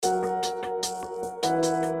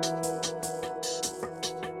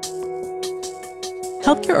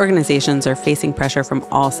Healthcare organizations are facing pressure from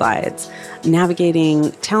all sides,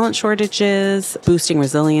 navigating talent shortages, boosting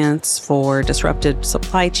resilience for disrupted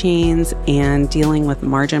supply chains, and dealing with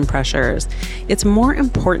margin pressures. It's more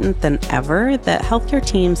important than ever that healthcare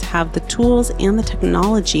teams have the tools and the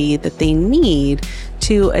technology that they need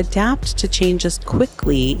to adapt to changes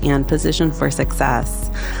quickly and position for success.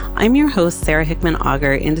 I'm your host, Sarah Hickman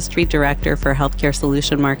Auger, Industry Director for Healthcare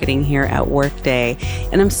Solution Marketing here at Workday.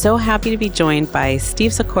 And I'm so happy to be joined by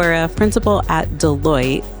Steve Sikora, Principal at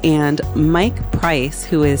Deloitte, and Mike Price,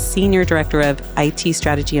 who is Senior Director of IT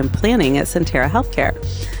Strategy and Planning at Sentara Healthcare.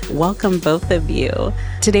 Welcome, both of you.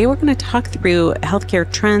 Today, we're going to talk through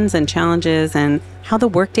healthcare trends and challenges and how the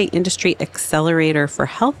Workday Industry Accelerator for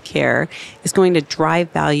Healthcare is going to drive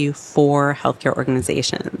value for healthcare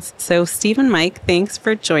organizations. So Steve and Mike, thanks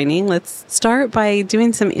for joining. Let's start by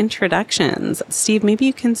doing some introductions. Steve, maybe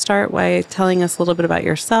you can start by telling us a little bit about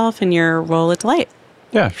yourself and your role at Deloitte.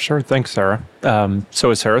 Yeah, sure. Thanks, Sarah.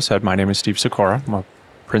 So as Sarah said, my name is Steve Sikora. I'm a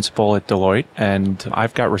principal at Deloitte, and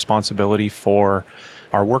I've got responsibility for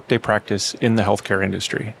our Workday practice in the healthcare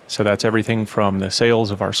industry. So that's everything from the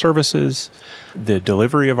sales of our services, the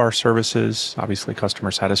delivery of our services, obviously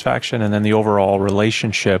customer satisfaction, and then the overall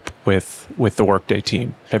relationship with the Workday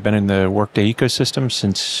team. I've been in the Workday ecosystem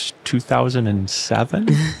since 2007.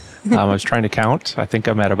 I was trying to count. I think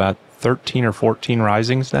I'm at about 13 or 14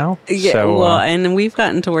 risings now. Yeah, so, and we've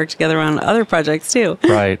gotten to work together on other projects too.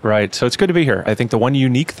 Right. So it's good to be here. I think the one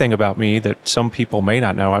unique thing about me that some people may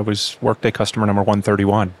not know, I was Workday customer number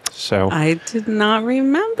 131. So I did not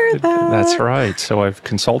remember that. That's right. So I've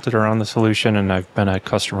consulted around the solution, and I've been a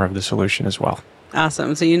customer of the solution as well.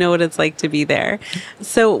 Awesome. So you know what it's like to be there.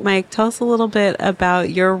 So Mike, tell us a little bit about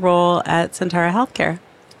your role at Sentara Healthcare.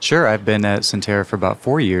 Sure. I've been at Sentara for about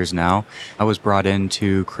 4 years now. I was brought in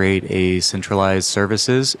to create a centralized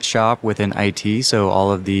services shop within IT. So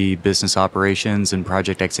all of the business operations and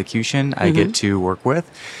project execution I get to work with.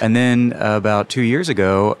 And then about 2 years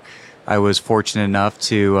ago, I was fortunate enough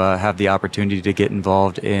to have the opportunity to get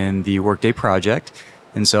involved in the Workday project.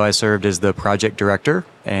 And so I served as the project director,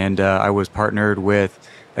 and I was partnered with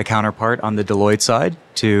a counterpart on the Deloitte side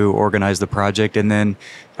to organize the project. And then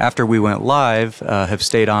after we went live, have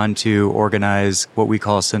stayed on to organize what we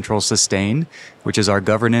call Central Sustain, which is our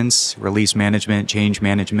governance, release management, change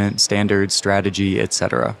management, standards, strategy,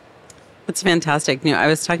 etc. That's fantastic. I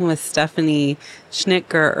was talking with Stephanie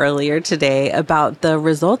Schnittger earlier today about the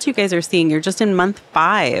results you guys are seeing. You're just in month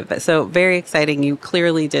 5. So very exciting. You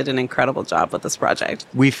clearly did an incredible job with this project.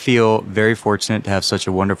 We feel very fortunate to have such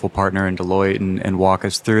a wonderful partner in Deloitte and walk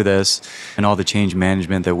us through this and all the change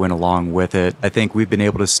management that went along with it. I think we've been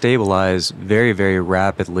able to stabilize very, very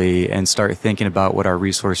rapidly and start thinking about what our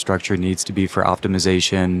resource structure needs to be for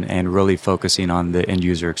optimization and really focusing on the end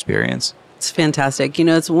user experience. It's fantastic.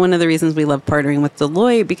 It's one of the reasons we love partnering with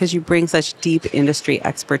Deloitte, because you bring such deep industry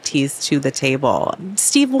expertise to the table.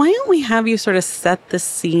 Steve, why don't we have you sort of set the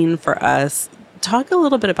scene for us? Talk a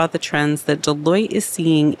little bit about the trends that Deloitte is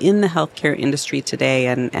seeing in the healthcare industry today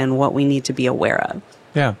and what we need to be aware of.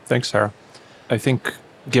 Yeah, thanks, Sarah. I think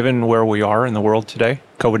given where we are in the world today,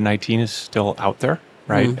 COVID-19 is still out there,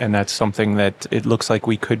 right? And that's something that it looks like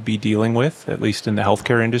we could be dealing with, at least in the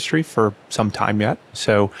healthcare industry, for some time yet.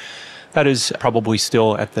 So that is probably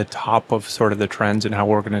still at the top of sort of the trends and how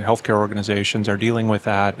healthcare organizations are dealing with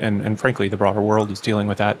that. And frankly, the broader world is dealing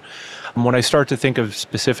with that. When I start to think of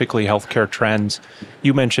specifically healthcare trends,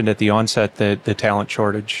 you mentioned at the onset the talent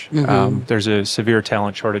shortage. There's a severe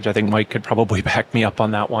talent shortage. I think Mike could probably back me up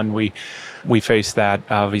on that one. We face that,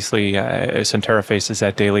 obviously, Sentara faces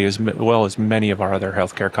that daily as well as many of our other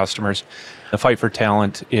healthcare customers. The fight for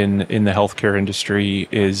talent in the healthcare industry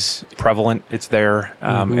is prevalent. It's there,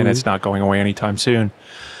 and it's not going away anytime soon.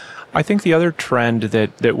 I think the other trend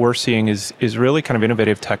that we're seeing is really kind of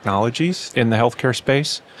innovative technologies in the healthcare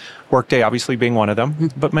space. Workday obviously being one of them,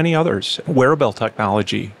 but many others. Wearable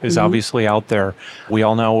technology is obviously out there. We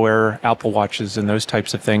all now wear Apple Watches and those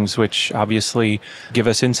types of things, which obviously give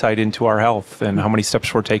us insight into our health and how many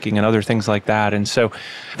steps we're taking and other things like that. And so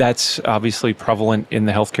that's obviously prevalent in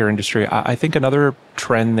the healthcare industry. I think another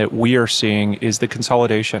trend that we are seeing is the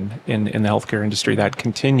consolidation in the healthcare industry that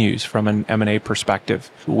continues from an M&A perspective.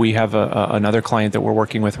 We have another client that we're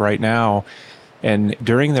working with right now, and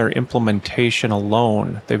during their implementation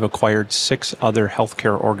alone, they've acquired 6 other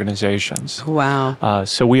healthcare organizations. Wow.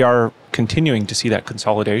 So we are continuing to see that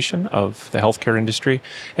consolidation of the healthcare industry.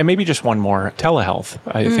 And maybe just one more, telehealth,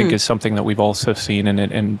 I think is something that we've also seen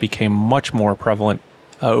and became much more prevalent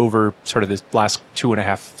over sort of this last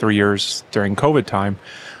 2.5, 3 years during COVID time,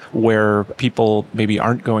 where people maybe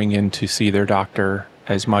aren't going in to see their doctor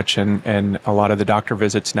as much, and a lot of the doctor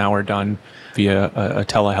visits now are done via a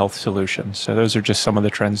telehealth solution. So those are just some of the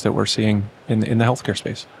trends that we're seeing in the healthcare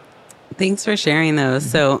space. Thanks for sharing those.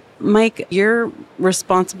 So, Mike, you're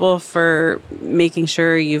responsible for making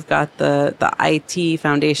sure you've got the IT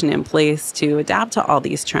foundation in place to adapt to all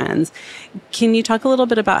these trends. Can you talk a little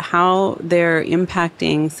bit about how they're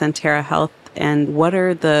impacting Sentara Health, and what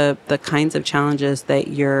are the kinds of challenges that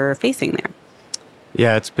you're facing there?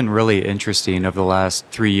 Yeah, it's been really interesting over the last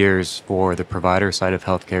 3 years for the provider side of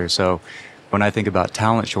healthcare. So when I think about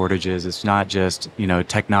talent shortages, it's not just,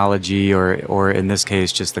 technology or in this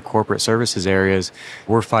case, just the corporate services areas.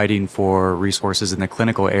 We're fighting for resources in the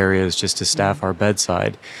clinical areas just to staff our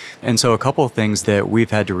bedside. And so a couple of things that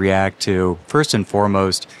we've had to react to. First and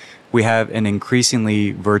foremost, we have an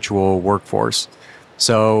increasingly virtual workforce.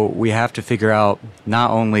 So we have to figure out not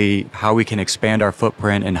only how we can expand our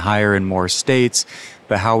footprint and hire in more states,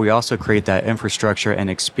 but how we also create that infrastructure and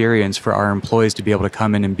experience for our employees to be able to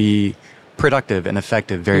come in and be productive and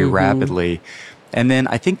effective very rapidly. And then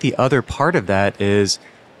I think the other part of that is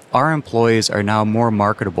our employees are now more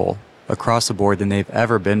marketable across the board than they've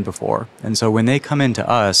ever been before. And so when they come into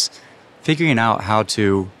us, figuring out how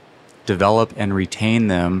to develop and retain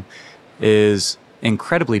them is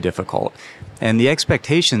incredibly difficult. And the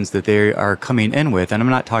expectations that they are coming in with, and I'm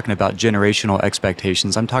not talking about generational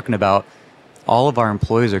expectations, I'm talking about all of our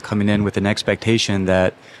employees are coming in with an expectation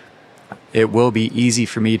that it will be easy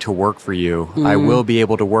for me to work for you. I will be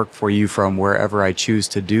able to work for you from wherever I choose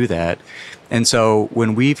to do that. And so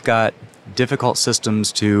when we've got difficult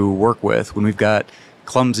systems to work with, when we've got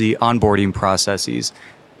clumsy onboarding processes,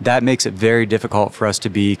 that makes it very difficult for us to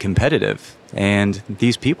be competitive. And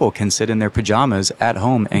these people can sit in their pajamas at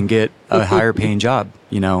home and get a higher paying job,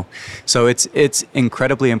 So it's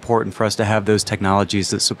incredibly important for us to have those technologies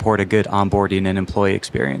that support a good onboarding and employee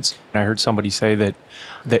experience. I heard somebody say that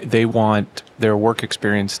they want their work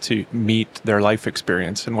experience to meet their life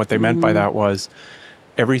experience. And what they meant by that was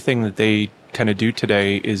everything that they kind of do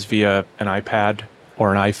today is via an iPad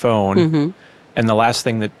or an iPhone. And the last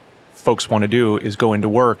thing that folks want to do is go into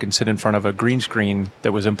work and sit in front of a green screen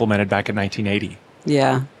that was implemented back in 1980.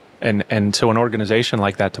 Yeah. And so an organization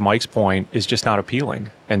like that, to Mike's point, is just not appealing.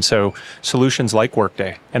 And so solutions like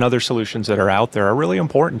Workday and other solutions that are out there are really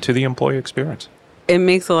important to the employee experience. It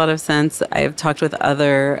makes a lot of sense. I've talked with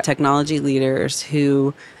other technology leaders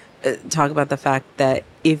who talk about the fact that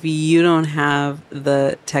if you don't have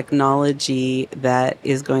the technology that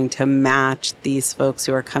is going to match these folks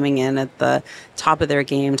who are coming in at the top of their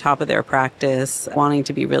game, top of their practice, wanting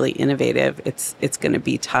to be really innovative, it's going to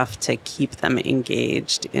be tough to keep them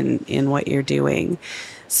engaged in what you're doing.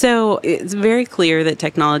 So it's very clear that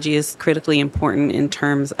technology is critically important in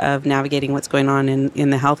terms of navigating what's going on in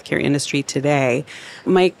the healthcare industry today.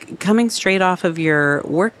 Mike, coming straight off of your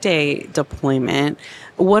Workday deployment,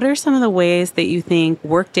 what are some of the ways that you think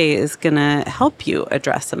Workday is going to help you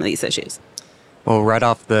address some of these issues? Well, right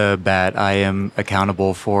off the bat, I am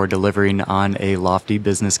accountable for delivering on a lofty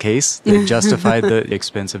business case that justified the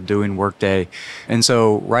expense of doing Workday. And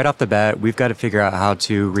so right off the bat, we've got to figure out how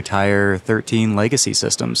to retire 13 legacy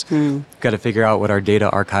systems. We've got to figure out what our data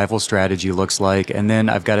archival strategy looks like. And then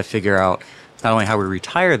I've got to figure out not only how we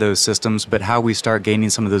retire those systems, but how we start gaining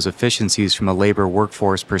some of those efficiencies from a labor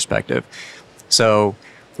workforce perspective. So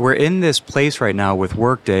we're in this place right now with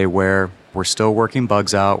Workday where we're still working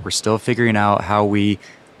bugs out. We're still figuring out how we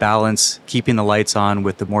balance keeping the lights on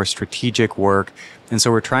with the more strategic work. And so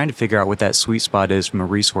we're trying to figure out what that sweet spot is from a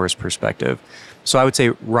resource perspective. So I would say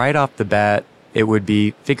right off the bat, it would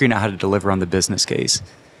be figuring out how to deliver on the business case.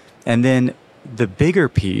 And then the bigger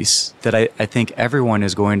piece that I think everyone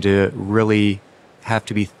is going to really have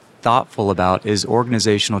to be thoughtful about is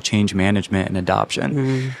organizational change management and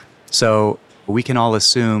adoption. So we can all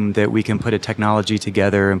assume that we can put a technology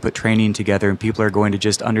together and put training together and people are going to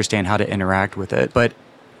just understand how to interact with it. But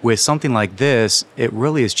with something like this, it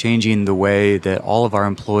really is changing the way that all of our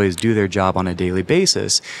employees do their job on a daily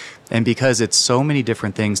basis. And because it's so many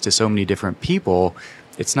different things to so many different people,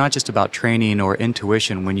 it's not just about training or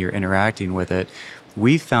intuition when you're interacting with it.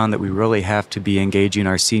 We've found that we really have to be engaging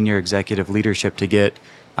our senior executive leadership to get,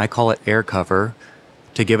 I call it air cover,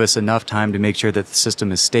 to give us enough time to make sure that the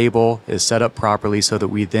system is stable, is set up properly so that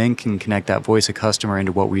we then can connect that voice of customer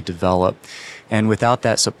into what we develop. And without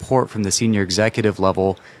that support from the senior executive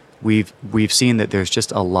level, we've seen that there's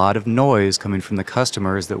just a lot of noise coming from the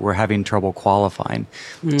customers that we're having trouble qualifying.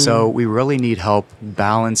 So we really need help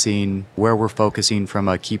balancing where we're focusing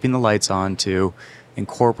from keeping the lights on to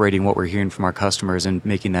incorporating what we're hearing from our customers and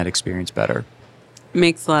making that experience better.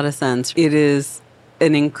 Makes a lot of sense. It is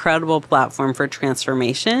an incredible platform for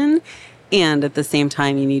transformation. And at the same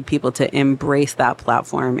time, you need people to embrace that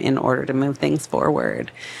platform in order to move things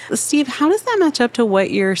forward. Steve, how does that match up to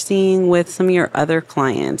what you're seeing with some of your other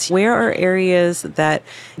clients? Where are areas that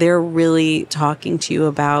they're really talking to you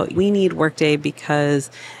about? We need Workday because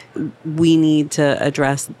we need to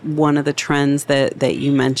address one of the trends that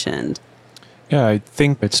you mentioned. Yeah, I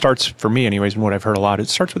think it starts, for me anyways, and what I've heard a lot, it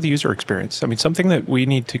starts with the user experience. I mean, something that we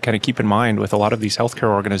need to kind of keep in mind with a lot of these healthcare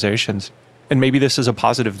organizations, and maybe this is a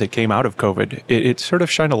positive that came out of COVID, it sort of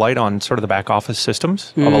shined a light on sort of the back office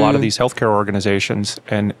systems of a lot of these healthcare organizations,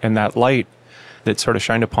 and that light that sort of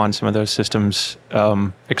shined upon some of those systems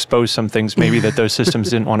exposed some things maybe that those systems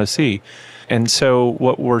didn't want to see. And so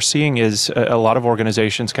what we're seeing is a lot of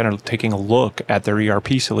organizations kind of taking a look at their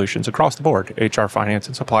ERP solutions across the board, HR, finance,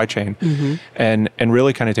 and supply chain, and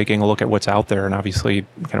really kind of taking a look at what's out there. And obviously,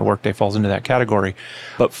 kind of Workday falls into that category.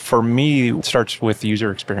 But for me, it starts with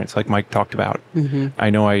user experience, like Mike talked about. I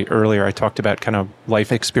know earlier I talked about kind of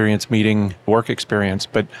life experience meeting work experience,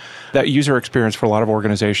 but that user experience for a lot of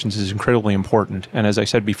organizations is incredibly important. And as I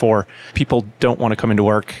said before, people don't want to come into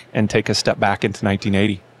work and take a step back into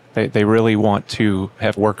 1980. They really want to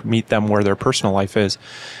have work meet them where their personal life is.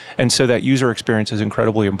 And so that user experience is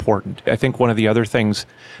incredibly important. I think one of the other things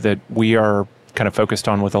that we are kind of focused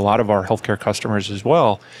on with a lot of our healthcare customers as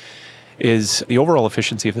well is the overall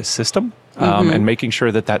efficiency of the system and making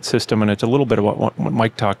sure that system, and it's a little bit of what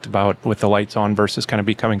Mike talked about with the lights on versus kind of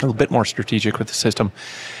becoming a little bit more strategic with the system.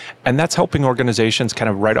 And that's helping organizations kind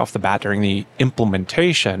of right off the bat during the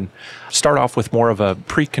implementation start off with more of a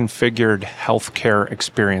pre-configured healthcare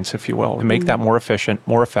experience, if you will, to make that more efficient,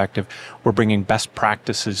 more effective. We're bringing best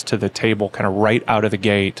practices to the table kind of right out of the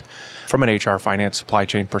gate from an HR, finance, supply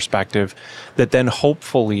chain perspective that then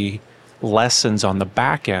hopefully lessens on the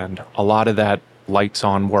back end a lot of that lights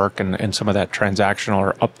on work and some of that transactional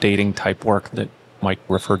or updating type work that Mike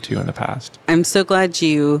referred to in the past. I'm so glad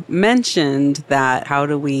you mentioned that. How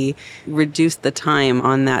do we reduce the time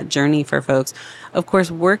on that journey for folks? Of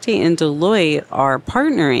course, Workday and Deloitte are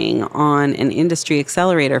partnering on an industry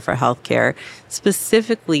accelerator for healthcare,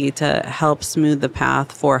 specifically to help smooth the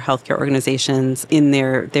path for healthcare organizations in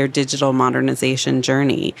their digital modernization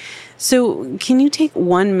journey. So can you take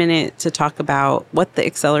 1 minute to talk about what the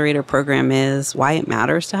accelerator program is, why it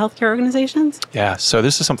matters to healthcare organizations? Yeah, so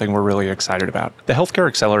this is something we're really excited about. The Healthcare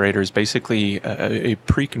Accelerator is basically a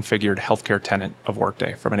pre-configured healthcare tenant of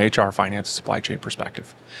Workday from an HR, finance, supply chain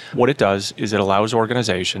perspective. What it does is it allows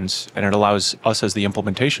organizations, and it allows us as the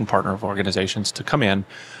implementation partner of organizations to come in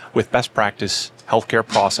with best practice healthcare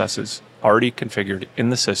processes already configured in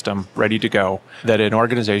the system, ready to go, that an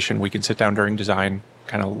organization, we can sit down during design,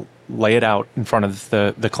 kind of lay it out in front of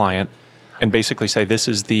the client and basically say, this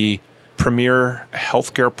is the premier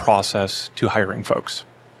healthcare process to hiring folks.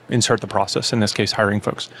 Insert the process, in this case, hiring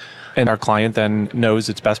folks. And our client then knows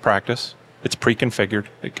it's best practice. It's pre-configured.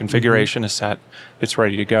 The configuration is set. It's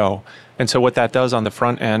ready to go. And so what that does on the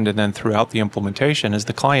front end and then throughout the implementation is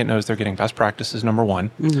the client knows they're getting best practices, number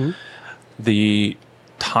one. The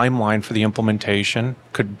timeline for the implementation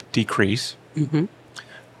could decrease.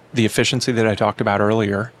 The efficiency that I talked about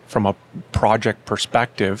earlier from a project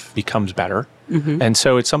perspective becomes better. And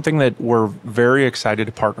so it's something that we're very excited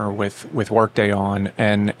to partner with Workday on.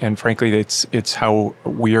 And frankly, it's how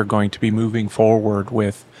we are going to be moving forward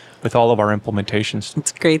with all of our implementations.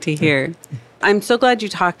 It's great to hear. I'm so glad you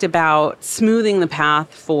talked about smoothing the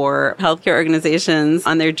path for healthcare organizations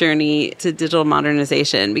on their journey to digital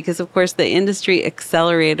modernization, because of course the industry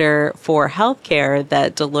accelerator for healthcare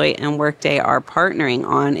that Deloitte and Workday are partnering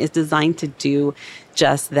on is designed to do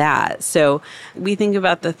just that. So we think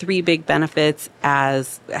about the three big benefits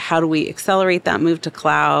as how do we accelerate that move to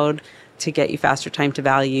cloud to get you faster time to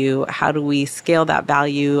value? How do we scale that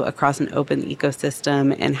value across an open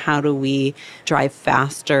ecosystem? And how do we drive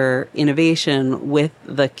faster innovation with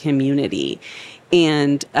the community?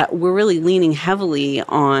 And we're really leaning heavily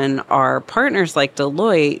on our partners like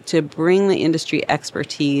Deloitte to bring the industry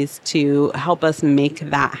expertise to help us make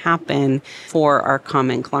that happen for our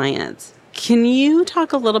common clients. Can you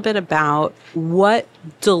talk a little bit about what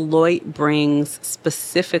Deloitte brings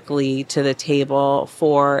specifically to the table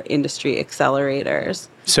for industry accelerators?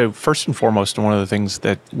 So first and foremost, one of the things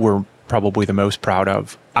that we're probably the most proud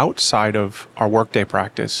of outside of our Workday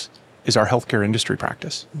practice is our healthcare industry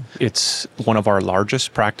practice. It's one of our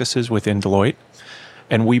largest practices within Deloitte.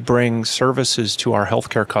 And we bring services to our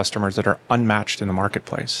healthcare customers that are unmatched in the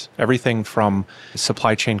marketplace. Everything from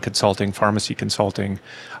supply chain consulting, pharmacy consulting.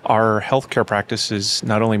 Our healthcare practice is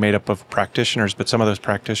not only made up of practitioners, but some of those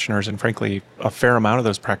practitioners, and frankly, a fair amount of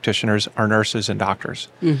those practitioners are nurses and doctors.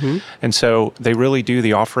 Mm-hmm. And so they really do,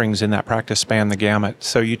 the offerings in that practice span the gamut.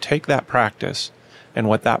 So you take that practice and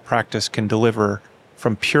what that practice can deliver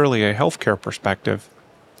from purely a healthcare perspective,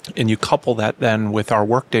 and you couple that then with our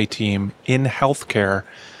Workday team in healthcare.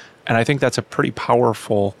 And I think that's a pretty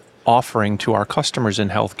powerful offering to our customers in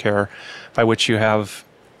healthcare, by which you have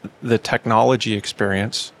the technology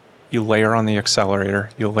experience, you layer on the accelerator,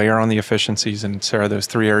 you layer on the efficiencies, and Sarah, those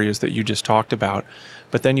three areas that you just talked about.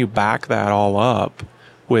 But then you back that all up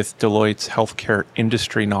with Deloitte's healthcare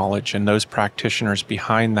industry knowledge and those practitioners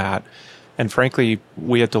behind that. And frankly,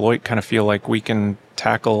 we at Deloitte kind of feel like we can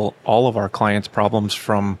tackle all of our clients' problems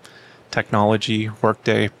from technology,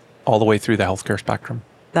 Workday, all the way through the healthcare spectrum.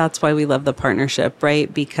 That's why we love the partnership,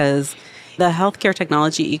 right? Because the healthcare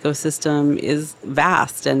technology ecosystem is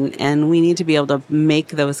vast, and we need to be able to make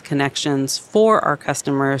those connections for our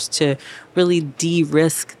customers to really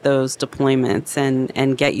de-risk those deployments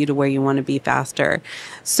and get you to where you want to be faster.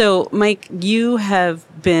 So, Mike, you have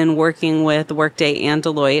been working with Workday and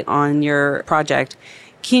Deloitte on your project.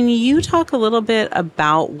 Can you talk a little bit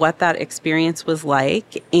about what that experience was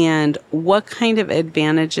like and what kind of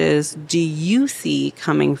advantages do you see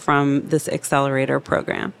coming from this accelerator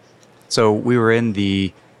program? So we were in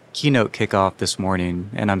the keynote kickoff this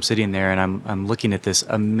morning, and I'm sitting there and I'm looking at this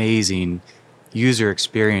amazing user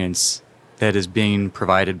experience that is being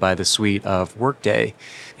provided by the suite of Workday.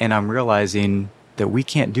 And I'm realizing that we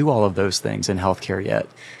can't do all of those things in healthcare yet.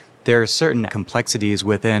 There are certain complexities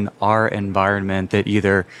within our environment that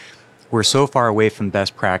either we're so far away from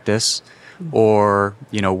best practice, or,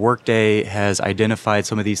 Workday has identified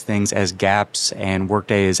some of these things as gaps, and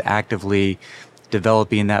Workday is actively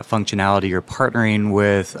developing that functionality or partnering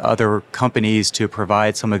with other companies to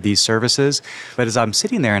provide some of these services. But as I'm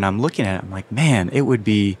sitting there and I'm looking at it, I'm like, man, it would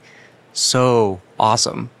be so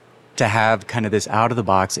awesome to have kind of this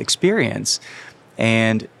out-of-the-box experience.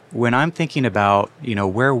 And when I'm thinking about,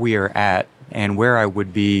 where we are at and where I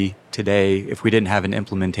would be today if we didn't have an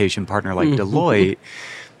implementation partner like Deloitte,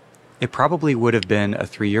 it probably would have been a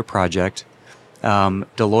 3-year project.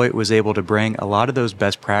 Deloitte was able to bring a lot of those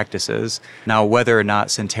best practices. Now, whether or not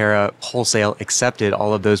Centera wholesale accepted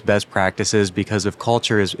all of those best practices because of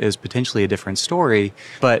culture is potentially a different story.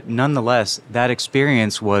 But nonetheless, that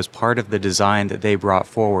experience was part of the design that they brought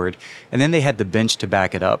forward. And then they had the bench to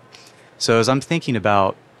back it up. So as I'm thinking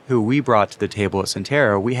about who we brought to the table at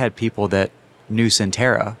Centera, we had people that knew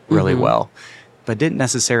Centera really well, but didn't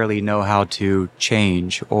necessarily know how to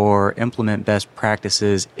change or implement best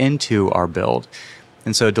practices into our build.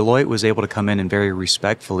 And so Deloitte was able to come in and very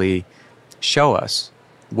respectfully show us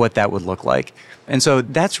what that would look like. And so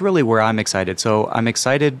that's really where I'm excited. So I'm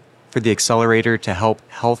excited for the accelerator to help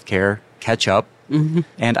healthcare catch up.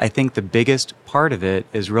 And I think the biggest part of it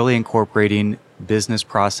is really incorporating business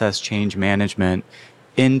process change management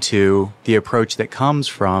into the approach that comes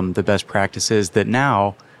from the best practices that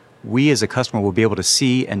now we as a customer will be able to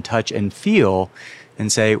see and touch and feel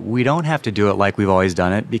and say, we don't have to do it like we've always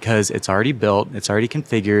done it because it's already built, it's already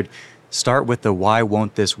configured. Start with the why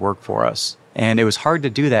won't this work for us? And it was hard to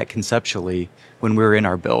do that conceptually when we were in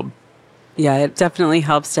our build. Yeah, it definitely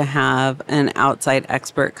helps to have an outside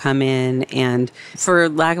expert come in and, for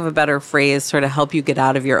lack of a better phrase, sort of help you get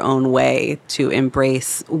out of your own way to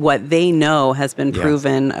embrace what they know has been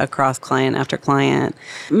proven across client after client.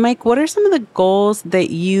 Mike, what are some of the goals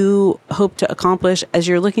that you hope to accomplish as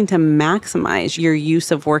you're looking to maximize your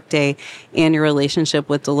use of Workday and your relationship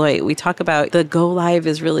with Deloitte? We talk about the go live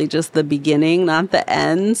is really just the beginning, not the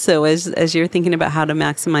end. So as you're thinking about how to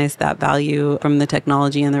maximize that value from the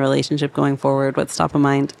technology and the relationship going forward, what's top of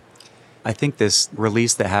mind? I think this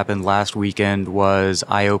release that happened last weekend was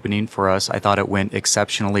eye-opening for us. I thought it went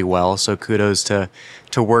exceptionally well. So kudos to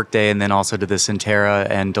Workday and then also to the Centera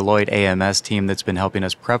and Deloitte AMS team that's been helping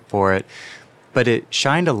us prep for it. But it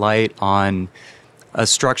shined a light on a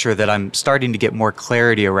structure that I'm starting to get more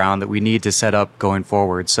clarity around that we need to set up going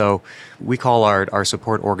forward. So we call our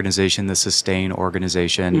support organization the Sustain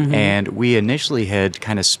organization. And we initially had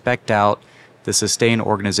kind of spec'd out the Sustain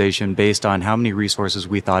organization based on how many resources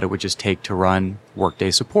we thought it would just take to run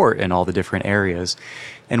Workday support in all the different areas.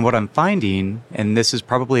 And what I'm finding, and this is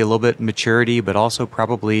probably a little bit maturity, but also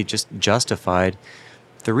probably just justified,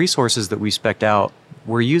 the resources that we spec'd out,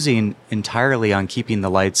 we're using entirely on keeping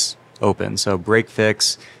the lights open. So break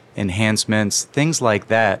fix, enhancements, things like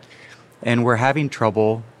that. And we're having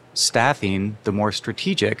trouble staffing the more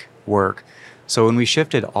strategic work. So when we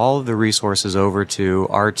shifted all of the resources over to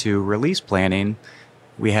R2 release planning,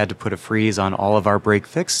 we had to put a freeze on all of our break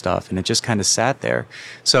fix stuff, and it just kind of sat there.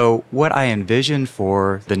 So what I envisioned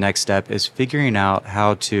for the next step is figuring out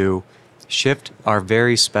how to shift our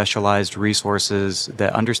very specialized resources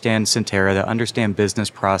that understand Sentara, that understand business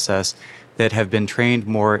process, that have been trained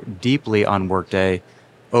more deeply on Workday,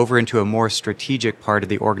 over into a more strategic part of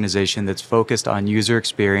the organization that's focused on user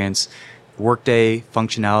experience, Workday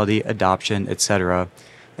functionality, adoption, etc.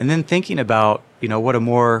 And then thinking about, what a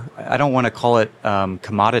more, I don't want to call it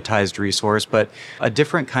commoditized resource, but a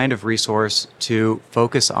different kind of resource to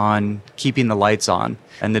focus on keeping the lights on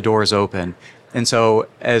and the doors open. And so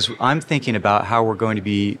as I'm thinking about how we're going to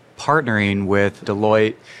be partnering with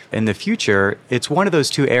Deloitte in the future, it's one of those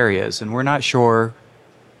two areas, and we're not sure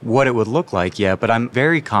what it would look like yet, but I'm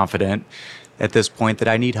very confident at this point that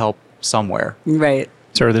I need help somewhere. Right.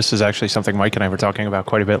 Sir, this is actually something Mike and I were talking about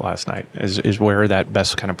quite a bit last night, is where that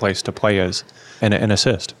best kind of place to play is and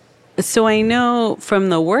assist. So I know from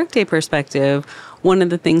the Workday perspective, one of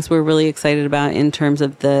the things we're really excited about in terms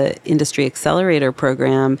of the Industry Accelerator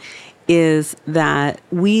program is that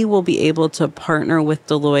we will be able to partner with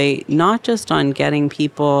Deloitte, not just on getting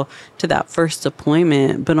people to that first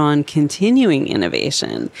deployment, but on continuing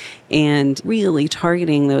innovation and really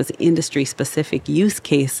targeting those industry-specific use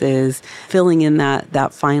cases, filling in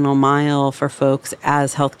that final mile for folks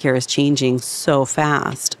as healthcare is changing so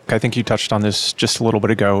fast. I think you touched on this just a little bit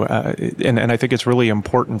ago, and I think it's really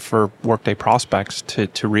important for Workday prospects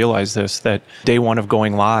to realize this, that day one of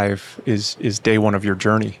going live is day one of your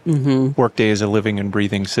journey. Mm-hmm. Workday is a living and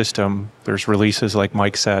breathing system. There's releases, like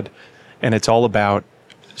Mike said, and it's all about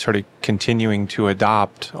sort of continuing to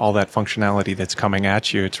adopt all that functionality that's coming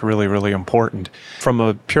at you. It's really, really important.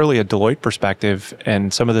 From purely a Deloitte perspective,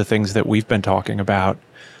 and some of the things that we've been talking about,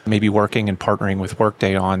 maybe working and partnering with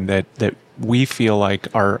Workday on that we feel like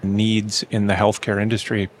are needs in the healthcare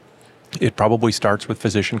industry, it probably starts with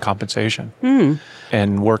physician compensation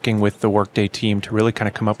and working with the Workday team to really kind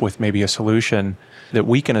of come up with maybe a solution that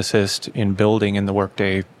we can assist in building in the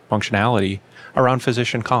Workday functionality around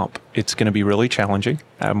physician comp. It's going to be really challenging.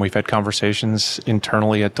 We've had conversations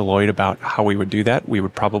internally at Deloitte about how we would do that. We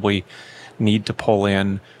would probably need to pull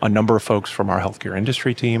in a number of folks from our healthcare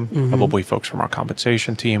industry team, probably folks from our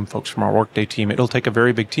compensation team, folks from our Workday team. It'll take a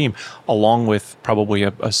very big team, along with probably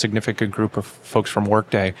a significant group of folks from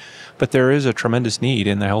Workday. But there is a tremendous need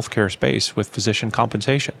in the healthcare space with physician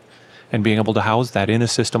compensation and being able to house that in a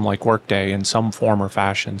system like Workday in some form or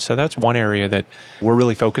fashion. So that's one area that we're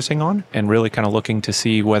really focusing on and really kind of looking to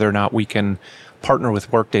see whether or not we can partner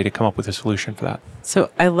with Workday to come up with a solution for that. So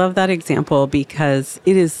I love that example because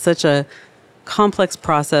it is such a complex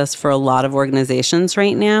process for a lot of organizations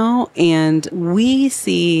right now. And we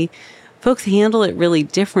see folks handle it really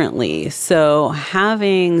differently. So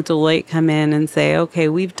having Deloitte come in and say, okay,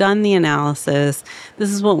 we've done the analysis.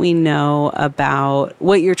 This is what we know about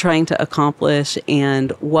what you're trying to accomplish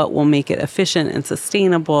and what will make it efficient and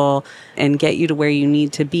sustainable and get you to where you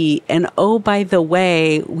need to be. And oh, by the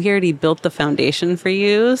way, we already built the foundation for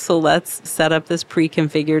you. So let's set up this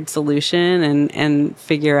pre-configured solution and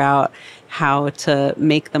figure out how to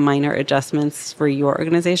make the minor adjustments for your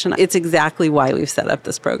organization. It's exactly why we've set up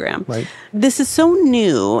this program. Right. This is so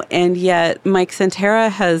new, and yet, Mike,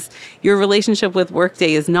 Sentara your relationship with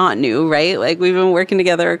Workday is not new, right? Like, we've been working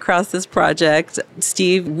together across this project.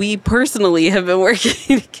 Steve, we personally have been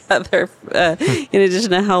working together in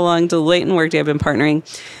addition to how long Deloitte and Workday have been partnering.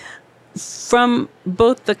 From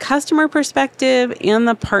both the customer perspective and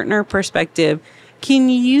the partner perspective, can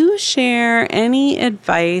you share any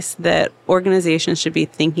advice that organizations should be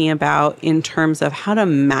thinking about in terms of how to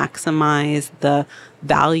maximize the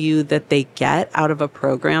value that they get out of a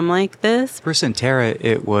program like this? For Sentara,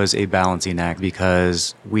 it was a balancing act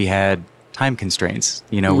because we had time constraints.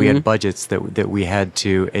 We had budgets that we had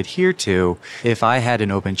to adhere to. If I had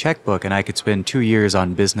an open checkbook and I could spend 2 years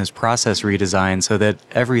on business process redesign so that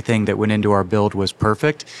everything that went into our build was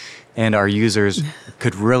perfect, and our users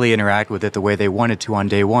could really interact with it the way they wanted to on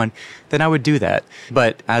day one, then I would do that.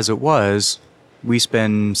 But as it was, we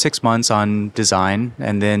spend 6 months on design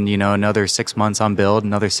and then, another 6 months on build,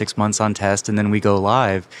 another 6 months on test, and then we go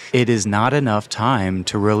live. It is not enough time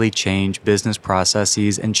to really change business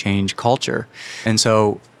processes and change culture. And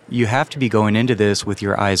so you have to be going into this with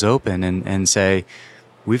your eyes open and say,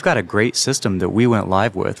 we've got a great system that we went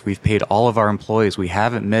live with. We've paid all of our employees. We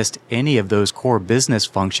haven't missed any of those core business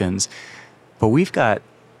functions, but we've got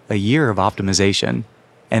a year of optimization.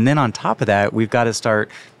 And then on top of that, we've got to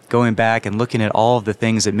start going back and looking at all of the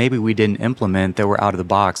things that maybe we didn't implement that were out of the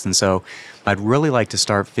box. And so I'd really like to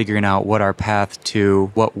start figuring out what our path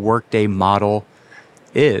to what Workday model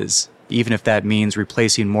is, even if that means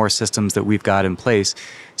replacing more systems that we've got in place.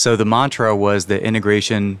 So the mantra was that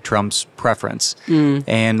integration trumps preference,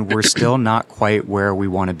 and we're still not quite where we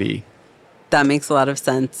want to be. That makes a lot of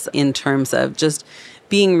sense in terms of just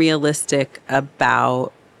being realistic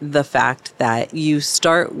about the fact that you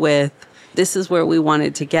start with, this is where we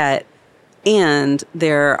wanted to get, and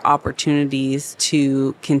there are opportunities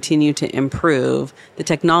to continue to improve. The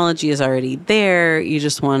technology is already there. You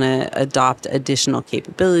just want to adopt additional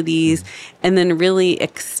capabilities and then really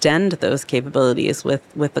extend those capabilities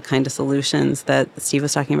with the kind of solutions that Steve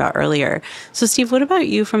was talking about earlier. So Steve, what about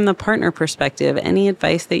you from the partner perspective? Any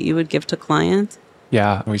advice that you would give to clients?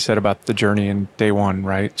 Yeah, we said about the journey in day one,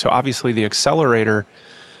 right? So obviously the accelerator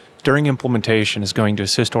during implementation is going to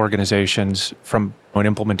assist organizations from an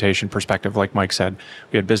implementation perspective. Like Mike said,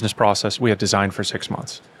 we had business process, we had design for 6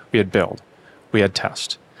 months, we had build, we had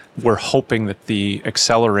test. We're hoping that the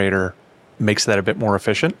accelerator makes that a bit more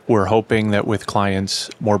efficient. We're hoping that with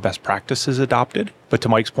clients, more best practices adopted. But to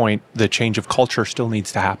Mike's point, the change of culture still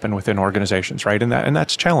needs to happen within organizations, right? And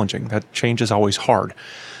that's challenging. That change is always hard.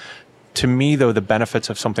 To me, though, the benefits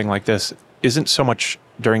of something like this isn't so much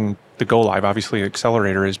during the go live, obviously the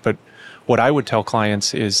accelerator is, but what I would tell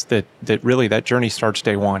clients is that really that journey starts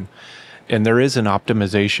day one. And there is an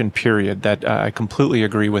optimization period that I completely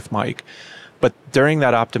agree with Mike. But during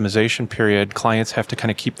that optimization period, clients have to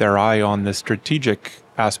kind of keep their eye on the strategic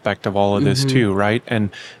aspect of all of this too, right? And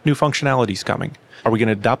new functionality's coming. Are we going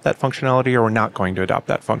to adopt that functionality or we're not going to adopt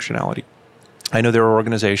that functionality? I know there are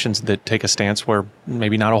organizations that take a stance where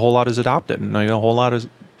maybe not a whole lot is adopted and a whole lot is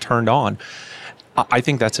turned on. I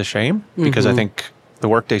think that's a shame because I think the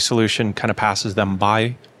Workday solution kind of passes them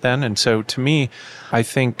by then. And so to me, I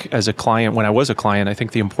think as a client, when I was a client, I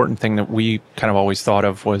think the important thing that we kind of always thought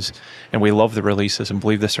of was, and we love the releases, and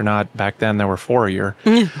believe this or not, back then there were 4 a year.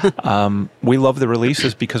 We love the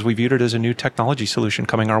releases because we viewed it as a new technology solution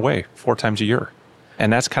coming our way 4 times a year.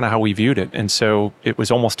 And that's kind of how we viewed it. And so it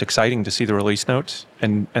was almost exciting to see the release notes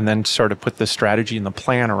and then sort of put the strategy and the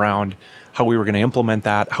plan around how we were going to implement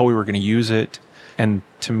that, how we were going to use it. And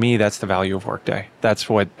to me, that's the value of Workday. That's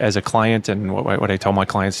what, as a client and what I tell my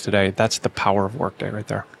clients today, that's the power of Workday right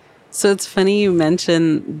there. So it's funny you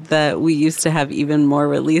mentioned that we used to have even more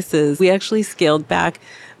releases. We actually scaled back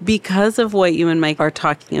because of what you and Mike are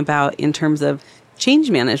talking about in terms of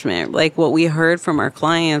change management. Like what we heard from our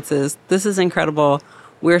clients is, this is incredible.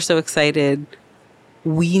 We're so excited.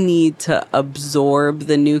 We need to absorb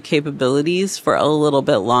the new capabilities for a little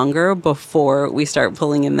bit longer before we start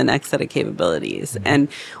pulling in the next set of capabilities.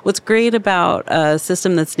 And what's great about a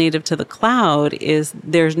system that's native to the cloud is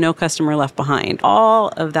there's no customer left behind. All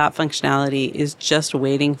of that functionality is just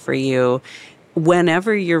waiting for you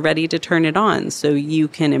whenever you're ready to turn it on. So you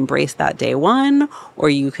can embrace that day one, or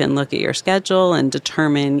you can look at your schedule and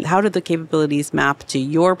determine how do the capabilities map to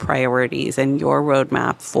your priorities and your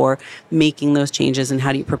roadmap for making those changes, and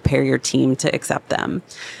how do you prepare your team to accept them.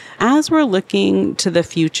 As we're looking to the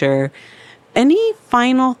future, any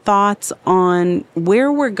final thoughts on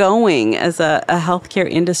where we're going as a healthcare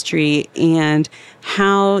industry and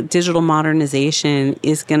how digital modernization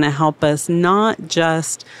is going to help us not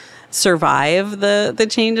just survive the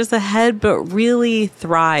changes ahead, but really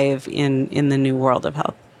thrive in the new world of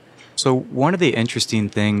health? So one of the interesting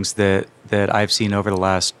things that I've seen over the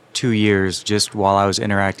last 2 years, just while I was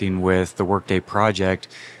interacting with the Workday project,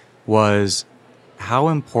 was how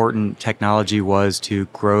important technology was to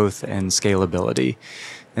growth and scalability.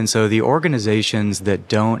 And so the organizations that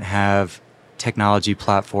don't have technology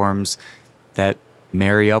platforms that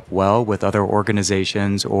marry up well with other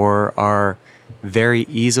organizations or are very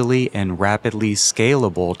easily and rapidly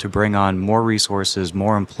scalable to bring on more resources,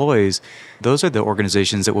 more employees, those are the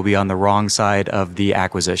organizations that will be on the wrong side of the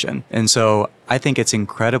acquisition. And so I think it's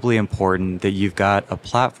incredibly important that you've got a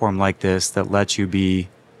platform like this that lets you be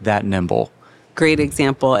that nimble. Great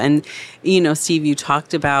example. And, Steve, you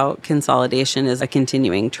talked about consolidation as a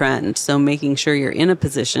continuing trend. So making sure you're in a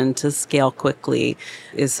position to scale quickly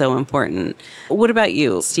is so important. What about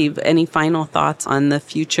you, Steve? Any final thoughts on the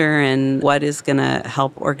future and what is going to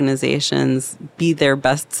help organizations be their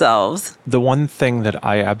best selves? The one thing that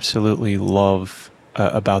I absolutely love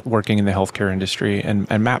about working in the healthcare industry, and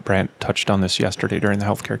Matt Brandt touched on this yesterday during the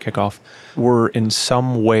healthcare kickoff,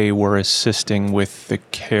 we're assisting with the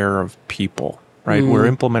care of people, right? We're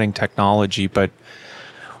implementing technology, but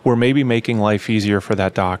we're maybe making life easier for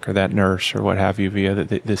that doc or that nurse or what have you via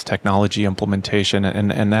this technology implementation.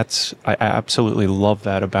 And I absolutely love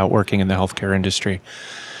that about working in the healthcare industry.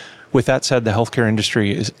 With that said, the healthcare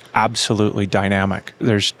industry is absolutely dynamic.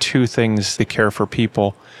 There's two things: the care for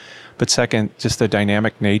people, but second, just the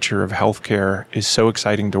dynamic nature of healthcare is so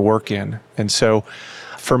exciting to work in. And so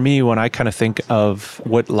for me, when I kind of think of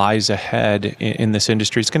what lies ahead in this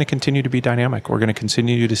industry, it's going to continue to be dynamic. We're going to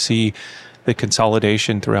continue to see the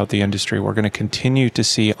consolidation throughout the industry. We're going to continue to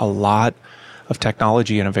see a lot of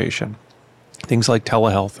technology innovation. Things like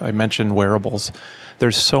telehealth. I mentioned wearables.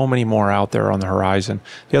 There's so many more out there on the horizon.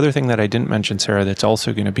 The other thing that I didn't mention, Sarah, that's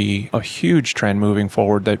also going to be a huge trend moving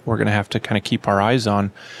forward that we're going to have to kind of keep our eyes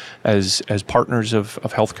on as partners of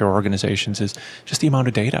healthcare organizations is just the amount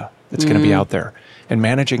of data that's going to be out there, and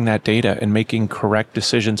managing that data and making correct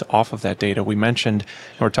decisions off of that data. We mentioned,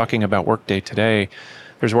 and we're talking about Workday today.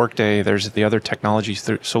 There's Workday, there's the other technology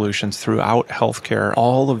solutions throughout healthcare.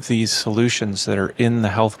 All of these solutions that are in the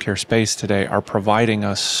healthcare space today are providing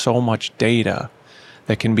us so much data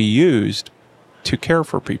that can be used to care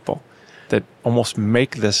for people, that almost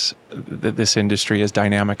make this industry as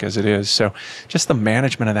dynamic as it is. So just the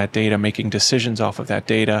management of that data, making decisions off of that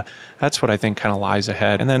data, that's what I think kind of lies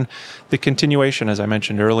ahead. And then the continuation, as I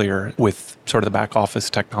mentioned earlier, with sort of the back office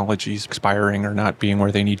technologies expiring or not being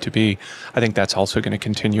where they need to be, I think that's also going to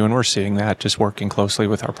continue. And we're seeing that just working closely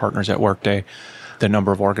with our partners at Workday, the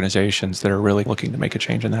number of organizations that are really looking to make a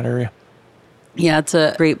change in that area. Yeah, it's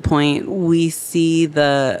a great point. We see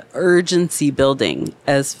the urgency building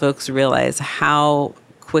as folks realize how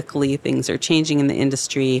quickly things are changing in the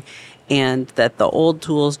industry, and that the old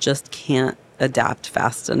tools just can't adapt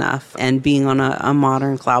fast enough. And being on a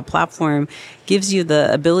modern cloud platform gives you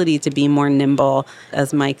the ability to be more nimble,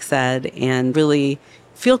 as Mike said, and really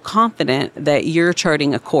feel confident that you're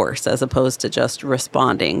charting a course as opposed to just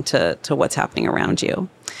responding to what's happening around you.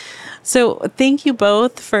 So thank you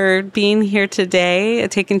both for being here today,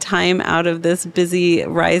 taking time out of this busy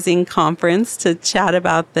Rising conference to chat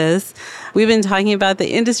about this. We've been talking about the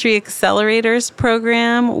Industry Accelerators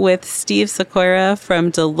program with Steve Sikora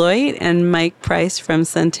from Deloitte and Mike Price from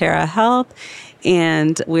Sentara Health.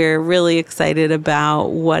 And we're really excited about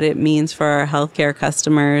what it means for our healthcare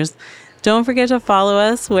customers. Don't forget to follow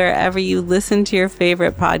us wherever you listen to your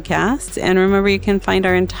favorite podcasts. And remember, you can find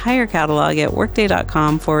our entire catalog at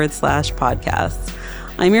workday.com/podcasts.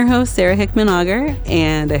 I'm your host, Sarah Hickman-Auger,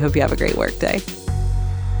 and I hope you have a great workday.